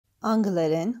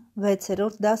Անգլերեն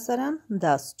 6-րդ դասարան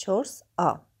դաս 4a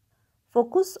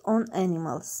Focus on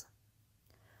animals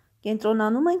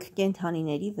Կենտրոնանում ենք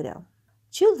կենդանիների վրա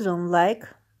Children like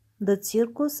the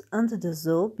circus and the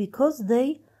zoo because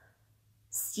they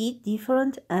see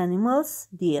different animals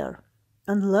there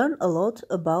and learn a lot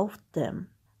about them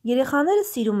Երեխաները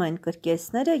սիրում են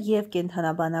կրկեսները և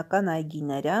կենդանաբանական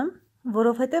այգիները,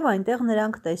 որովհետև այնտեղ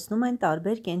նրանք տեսնում են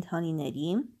տարբեր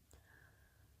կենդանիների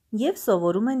և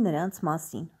սովորում են նրանց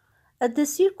մասին։ At the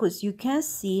circus you can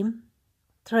see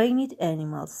trained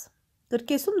animals.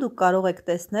 Կրկեսում դուք կարող եք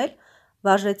տեսնել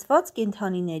վարժեցված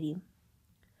կենդանիների։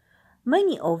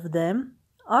 Many of them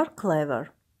are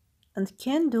clever and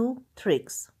can do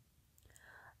tricks.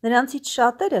 Նրանցից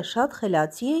շատերը շատ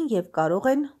խելացի են և կարող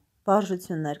են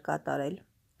վարժություններ կատարել։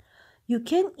 You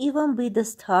can even be the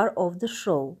star of the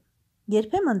show.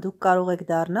 Երբեմն դուք կարող եք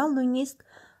դառնալ նույնիսկ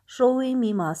շոուի մի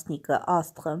մասնիկը,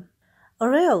 աստղը։ A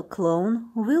real clown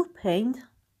will paint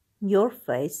your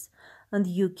face and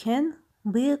you can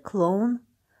be a clown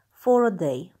for a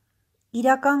day.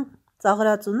 Իրական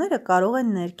ծաղրածուները կարող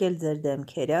են ներկել ձեր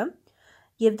դեմքերը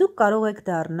և դուք կարող եք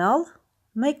դառնալ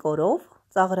մեկ օրով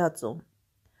ծաղրածու։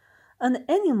 An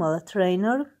animal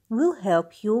trainer will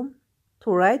help you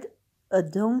to ride a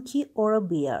donkey or a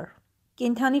bear.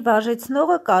 Կենդանի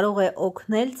վարժեցնողը կարող է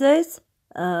օգնել ձեզ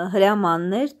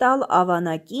հրամաններ տալ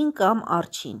ավանակին կամ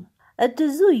արջին։ At the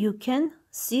zoo you can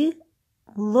see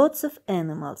lots of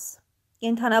animals.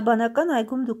 Կենդանաբանական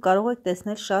այգում դուք կարող եք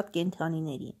տեսնել շատ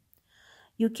կենդանիների։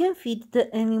 You can feed the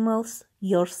animals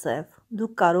yourself.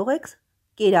 Դուք կարող եք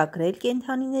կերակրել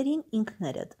կենդանիներին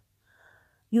ինքներդ։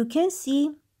 You can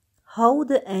see how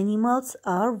the animals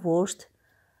are washed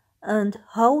and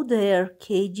how their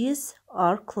cages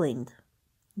are cleaned.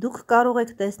 Դուք կարող եք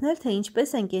տեսնել, թե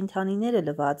ինչպես են կենդանիները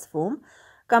լվացվում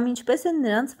կամ ինչպես են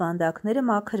նրանց վանդակները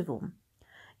մաքրվում։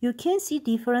 You can see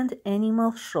different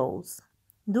animal shows.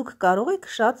 Դուք կարող եք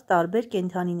շատ տարբեր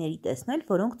կենդանիների տեսնել,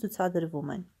 որոնք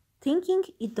ցուցադրվում են։ Thinking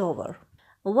it over.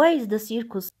 Why is the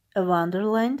circus a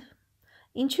wonderland?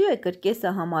 Ինչու է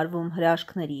կրկեսը համարվում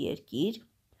հրաշքների երկիր?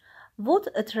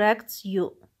 What attracts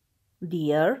you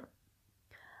there?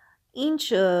 Ինչ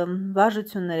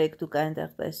վարժություններ եք դուք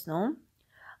այնտեղ տեսնում?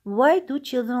 Why do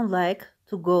children like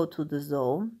to go to the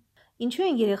zoo? Ինչու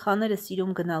են երեխաները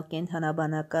սիրում գնալ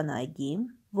կենդանաբանական այգի?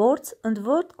 Words and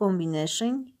word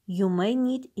combination you may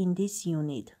need in this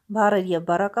unit. Բառեր և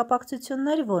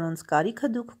բառակապակցություններ, որոնց կարիքը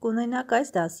դուք կունենաք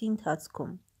այս դասի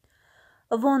ընթացքում։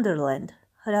 A wonderland,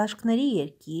 հրաշքների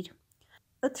երկիր,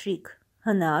 a trick,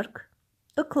 հնարք,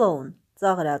 a clown,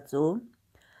 ծաղրածու,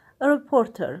 a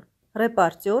reporter,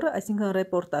 ռեպարտյոր, այսինքն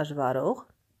ռեպորտաժ վարող,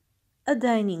 a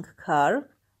dining car,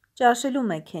 ճաշելու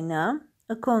մեքենա,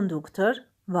 a conductor,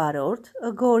 վարորդ, a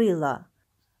gorilla,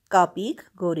 կապիկ,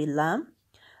 գորիլլա,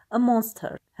 a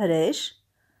monster, հրեշ,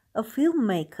 a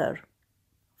filmmaker,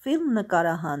 film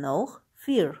նկարահանող,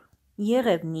 fear,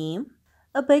 եղևնի,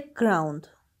 a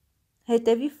background,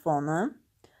 հետևի ֆոնը,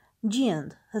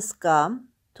 giant, հսկա,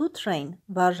 to train,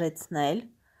 վարժեցնել,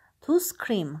 to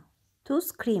scream,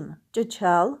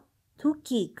 ճչալ, to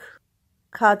kick,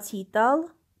 քացի տալ,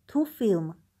 to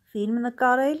film, ֆիլմ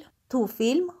նկարել, to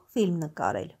film, ֆիլմ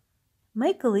նկարել։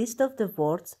 Make a list of the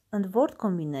words and word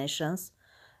combinations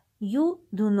you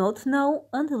do not know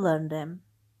and learn them.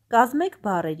 Կազմեք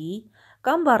բառերի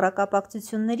կամ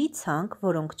բառակապակցությունների ցանկ,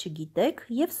 որոնք չգիտեք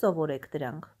և սովորեք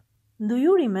դրանք։ Do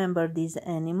you remember these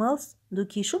animals?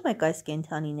 Դուք հիշում եք այս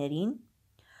կենդանիներին?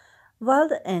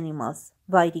 Wild animals,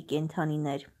 վայրի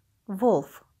կենդանիներ,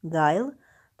 wolf, գայլ,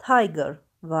 tiger,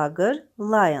 վագր,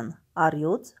 lion,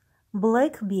 առյուծ,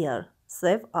 black bear,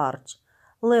 սև արջ,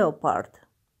 leopard,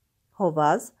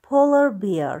 հովազ, polar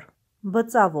bear,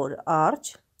 բծավոր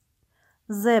արջ,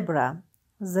 zebra,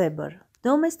 զեբր,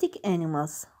 domestic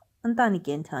animals, ընտանի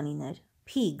կենդանիներ,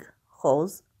 pig,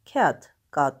 խոզ, cat,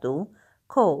 կատու,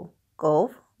 cow,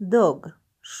 կով, dog,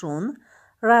 շուն,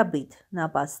 rabbit,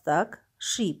 նապաստակ,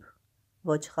 sheep,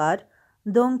 ոչխար,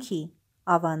 donkey,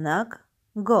 ավանակ,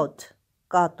 goat,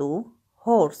 կատու,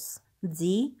 horse,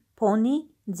 ձի, pony,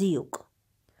 ձիուկ։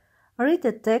 Read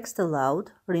the text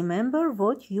aloud, remember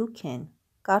what you can.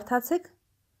 Կարդացեք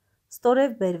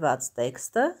ստորև բերված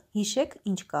տեքստը, հիշեք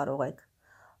ինչ կարող եք։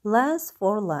 Lions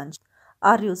for lunch.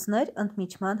 Առյուծներ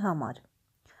ընդմիջման համար։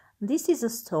 This is a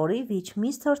story which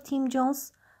Mr. Tim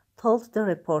Jones told the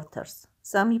reporters.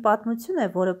 Սա մի պատմություն է,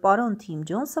 որը պարոն Թիմ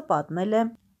Ջոնսը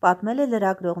պատմել է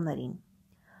լրագրողներին։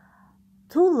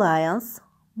 Two lions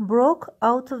broke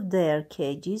out of their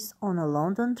cages on a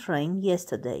London train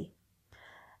yesterday.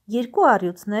 Երկու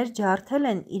առյուծներ ջարդել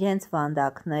են իրենց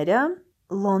վանդակները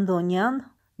լոնդոնյան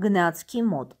գնացքի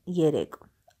մոտ երեկ։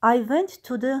 I went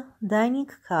to the dining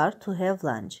car to have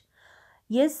lunch.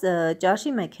 Ես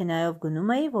ճաշի մեքենայով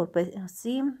գնում էի,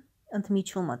 որպեսզի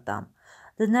ընդմիջումը տամ.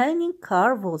 The dining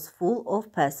car was full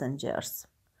of passengers.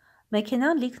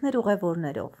 Մեքենան լիքն էր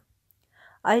ուղևորներով.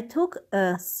 I took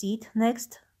a seat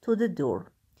next to the door.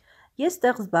 Ես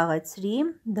տեղ զբաղեցրի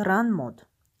դռան մոտ.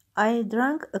 I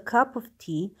drank a cup of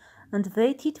tea and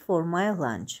waited for my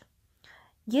lunch.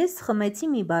 Ես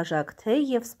խմեցի մի բաժակ թեյ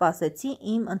և սպասեցի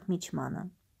իմ ընդմիջմանը.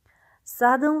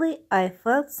 Suddenly I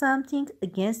felt something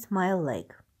against my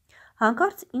leg.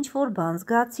 Հանկարծ ինչ-որ բան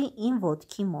զգացի իմ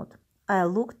ոտքի մոտ. I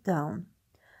looked down.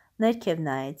 Ներքև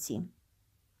նայեցի.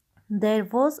 There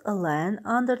was a lion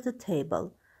under the table.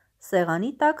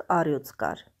 Սեղանի տակ առյուծ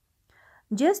կար.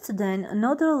 Just then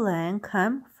another lion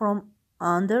came from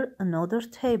under another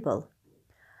table.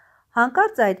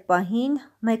 Հանկարծ այդ պահին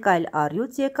մեկ այլ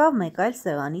առյուծ եկավ մեկ այլ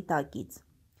սեղանի տակից.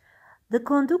 The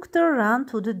conductor ran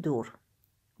to the door.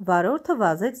 Վարորդը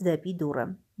վազեց դեպի դուռը.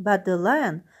 But the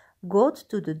lion got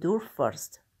to the door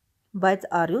first. Բայց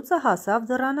առյուծը հասավ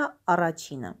դռանը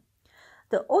առաջինը.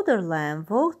 The other lion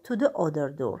walked to the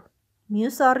other door.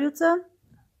 Մյուս առյուծը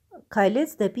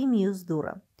քայլեց դեպի մյուս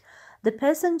դուռը. The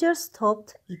passengers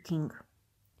stopped eating.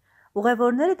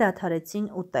 Ուղևորները դադարեցին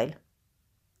ուտել.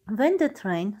 When the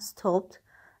train stopped,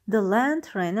 the lion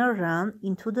trainer ran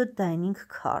into the dining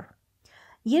car.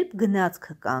 Երբ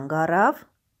գնացքը կանգ առավ,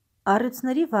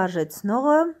 առյուծների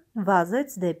վարժեցնողը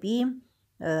վազեց դեպի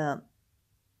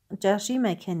ճաշի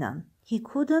մեքենան. He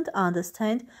couldn't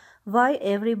understand why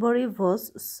everybody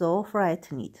was so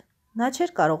frightened. Նա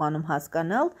չէր կարողանում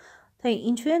հասկանալ, թե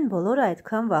ինչու են բոլորը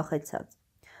այդքան վախեցած.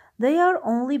 They are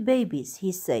only babies,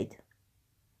 he said.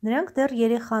 Նրանք դեռ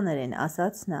երեխաներ են,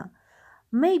 ասաց նա.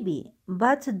 Maybe,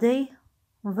 but they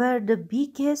were the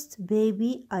biggest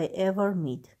baby I ever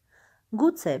met.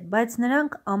 Գուցե, բայց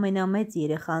նրանք ամենամեծ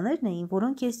երեխաներն էին,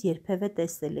 որոնք ես երբևէ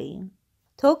տեսել էի.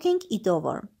 Talking it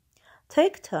over.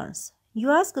 Take turns.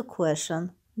 You ask a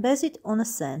question, base it on a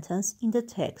sentence in the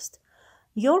text.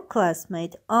 Your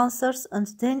classmate answers and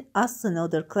then asks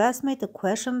another classmate a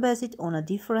question based on a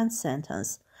different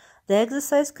sentence. The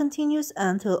exercise continues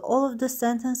until all of the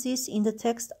sentences in the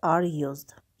text are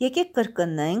used. Եկեք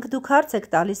կրկնենք, դուք հարց եք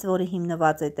տալիս, որը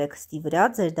հիմնված է տեքստի վրա,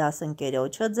 ձեր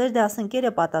դասընկերոջը, ձեր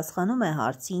դասընկերը պատասխանում է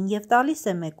հարցին և տալիս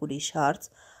է մեկ ուրիշ հարց,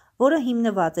 որը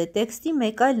հիմնված է տեքստի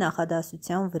մեկ այլ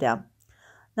նախադասության վրա.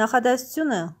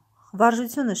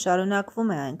 Վարժությունը շարունակվում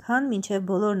է այնքան, մինչև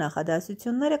բոլոր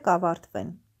նախադասությունները կավարտվեն.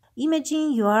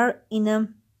 Imagine you are in a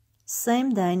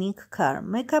same dining car.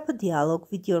 Make up a dialogue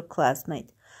with your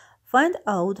classmate. Find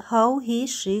out how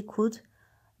he/she could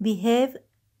behave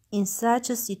in such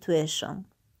a situation.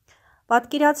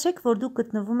 Պատկերացրեք, որ դուք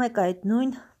գտնվում եք այդ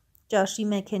նույն ճաշի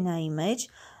մեքենայի մեջ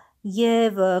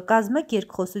և կազմեք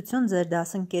երկխոսություն ձեր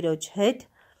դասընկերոջ հետ,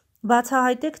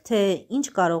 բացահայտեք, թե ինչ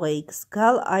կարող էիք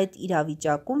զգալ այդ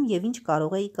իրավիճակում և ինչ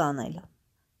կարող էիք անել.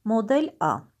 Մոդել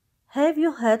A. Have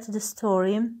you heard the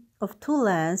story of two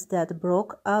lions that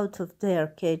broke out of their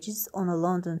cages on a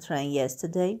London train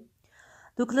yesterday?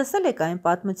 Դուք լսել եք այն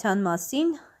պատմության մասին,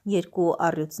 երկու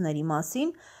առյուծների մասին,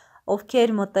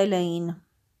 ովքեր մտել էին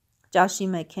ճաշի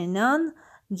մեքենան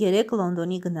երեկ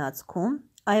Լոնդոնի գնացքում.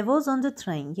 I was on the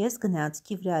train. Ես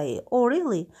գնացքի վրա էի. Oh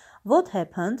really? What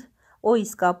happened? Օ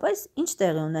իսկապես ինչ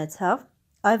տեղի ունեցավ?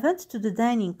 I went to the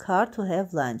dining car to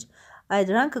have lunch. I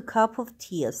drank a cup of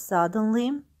tea.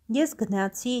 Suddenly, ես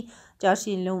գնացի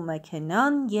ճաշելու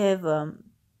մեքենան և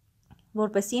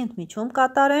որպեսզի ընդմիջում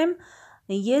կատարեմ,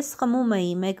 ես խմում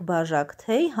էի մեկ բաժակ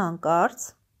թեյ հանկարծ.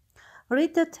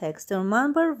 Read the text.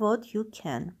 Remember what you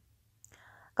can.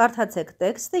 Կարդացեք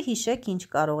տեքստը, հիշեք ինչ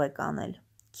կարող եք անել.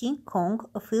 King Kong,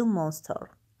 a film monster.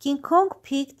 King Kong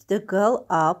picked the girl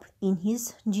up in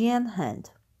his giant hand.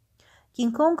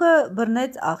 King Kong-ը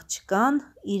բռնեց աղջկան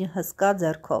իր հսկա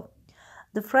ձեռքով.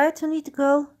 The frightened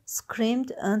girl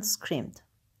screamed and screamed.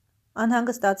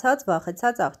 Անհանգստացած,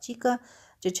 վախեցած աղջիկը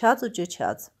ճչաց ու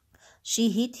ճչաց.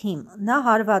 She hit him. Նա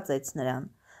հարվածեց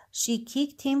նրան. She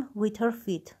kicked him with her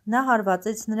feet. Նա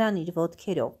հարվածեց նրան իր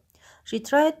ոտքերով. She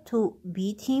tried to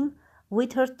beat him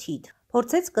with her teeth.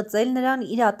 Փորձեց կծել նրան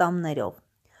իր ատամներով.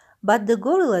 But the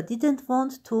gorilla didn't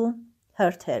want to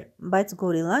hurt her. Բայց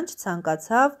գորիլան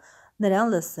չցանկացավ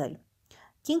նրան լսել.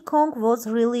 King Kong was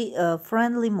really a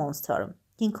friendly monster.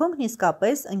 King Kong-ն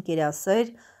իսկապես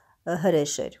ընկերասեր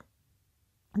հրեշ էր.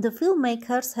 The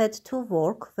filmmakers had to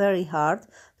work very hard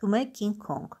to make King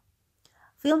Kong.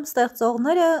 Ֆիլմ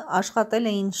ստեղծողները աշխատել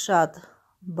էին շատ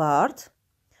բարդ,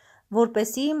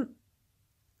 որպեսզի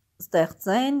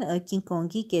ստեղծեն King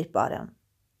Kong-ի կերպարը.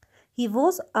 He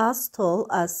was as tall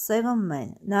as 7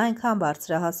 men. Նա այնքան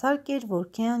բարձրահասակ էր,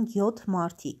 որքան 7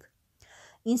 մարդիկ.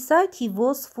 Inside he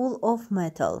was full of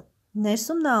metal.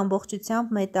 Ներսում նա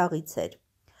ամբողջությամբ մետաղից էր.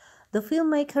 The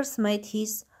filmmakers made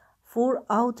his four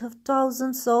out of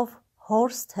thousands of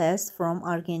horse tests from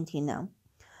Argentina.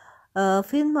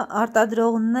 Ֆիլմը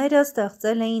արտադրողները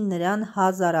ստեղծել էին նրան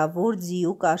հազարավոր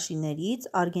ձիու կաշիներից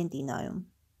Արգենտինայում,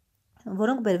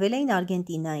 որոնք բերվել էին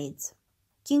Արգենտինայից.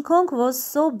 King Kong was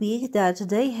so big that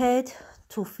they had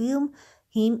to film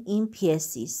him in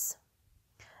pieces.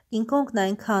 King Kong-ն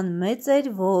այնքան մեծ էր,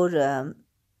 որ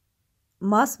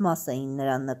մաս-մաս էին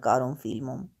նրան նկարում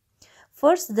ֆիլմում.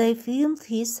 First they filmed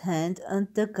his hand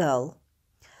and the girl.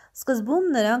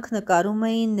 Սկզբում նրանք նկարում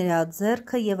էին նրա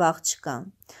ձեռքը և աղջկան.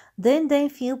 Then they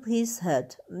filmed his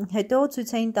head. Հետո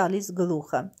ցույց էին տալիս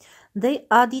գլուխը. They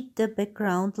added the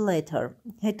background later.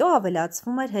 Հետո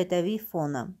ավելացվում էր հետևի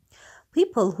ֆոնը.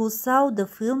 People who saw the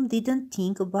film didn't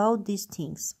think about these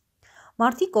things.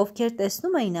 Մարդիկ, ովքեր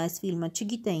տեսնում էին այս ֆիլմը,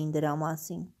 չգիտեին դրա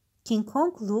մասին. King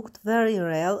Kong looked very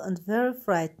real and very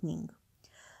frightening.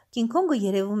 King Kong-ը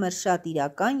երևում էր շատ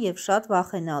իրական և շատ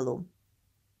վախենալու.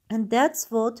 And that's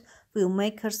what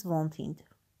filmmakers wanted.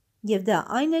 Եվ դա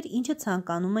այն էր, ինչը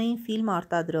ցանկանում էին ֆիլմ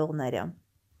արտադրողները.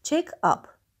 Check up.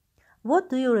 What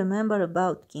do you remember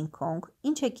about King Kong?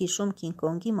 Ինչ եք հիշում King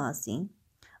Kong-ի մասին?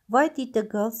 Why did the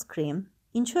girl scream?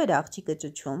 Ինչու էր աղջիկը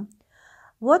ճչում?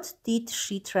 What did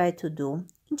she try to do?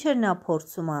 Ինչ էր նա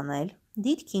փորձում անել?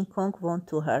 Did King Kong want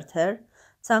to hurt her?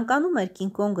 Ցանկանում էր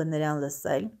King Kong-ը նրան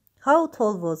լսել? How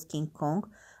tall was King Kong?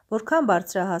 Որքան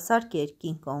բարձրահասակ էր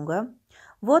King Kong-ը?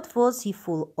 What was he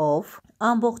full of?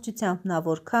 Ամբողջությամբ նա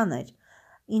որքան էր?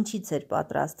 Ինչից էր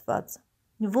պատրաստված?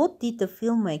 What did the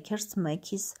filmmakers make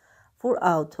his four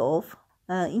out of?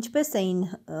 Ինչպես էին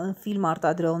ֆիլմ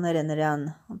արտադրողները նրան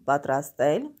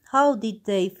պատրաստել? How did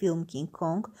they film King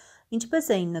Kong?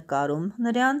 Ինչպես էին նկարում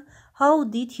նրան? How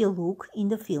did he look in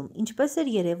the film? Ինչպես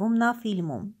էր երևում նա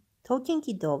ֆիլմում? Talking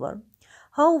it over.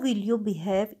 How will you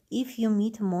behave if you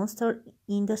meet a monster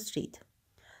in the street?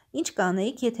 Ինչ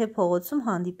կանեիք, եթե փողոցում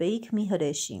հանդիպեիք մի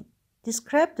հրեշի?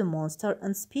 Describe the monster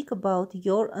and speak about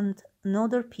your and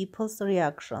another people's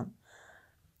reaction.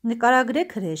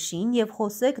 Նկարագրեք հրեշին և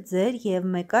խոսեք ձեր և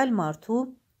մեկ այլ մարդու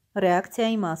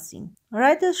ռեակցիայի մասին.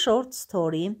 Write a short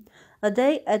story, a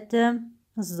day at the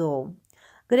zoo.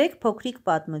 Գրեք փոքրիկ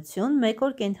պատմություն մեկ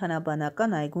օր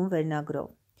կենդանաբանական այգում վերնագրով.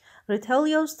 Retell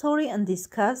your story and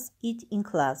discuss it in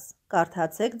class.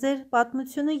 Կարդացեք ձեր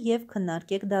պատմությունը և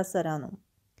քննարկեք դասարանում.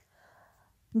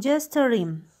 Just a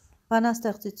rhyme.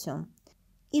 Բանաստեղծություն.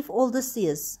 If all the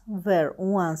seas were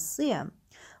one sea,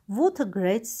 what a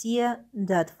great sea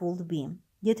that would be.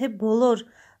 Եթե բոլոր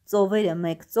ծովերը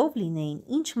մեկ ծով լինեին,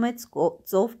 ինչ մեծ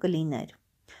ծով կլիներ.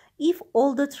 If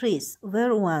all the trees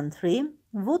were one tree,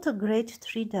 what a great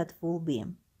tree that would be.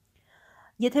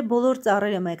 Եթե բոլոր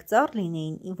ծառերը մեկ ծառ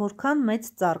լինեին, որքան մեծ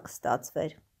ծառ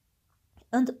կստացվեր.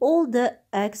 And all the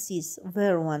axes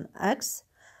were one axe,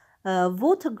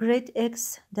 what a great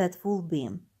axe that would be.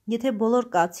 Եթե բոլոր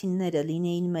կացինները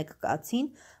լինեին մեկ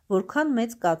կացին, որքան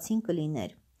մեծ կացին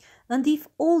կլիներ. And if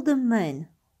all the men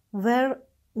were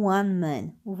one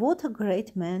man, what a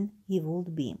great man he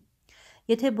would be.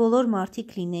 Եթե բոլոր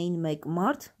մարդիկ լինեին մեկ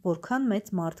մարդ, որքան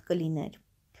մեծ մարդ կլիներ.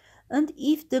 And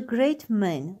if the great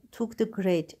man took the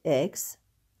great axe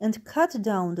and cut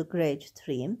down the great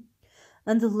tree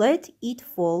and let it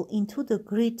fall into the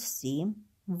great sea,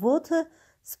 what a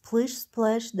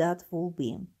splash that would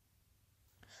be.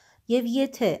 Եվ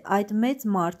եթե այդ մեծ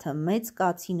մարդը մեծ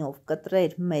կացինով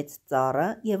կտրեր մեծ ծառը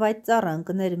և այդ ծառը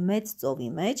ընկներ մեծ ծովի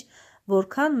մեջ,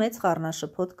 որքան մեծ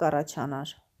խառնաշփոթ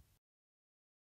կառաջանար.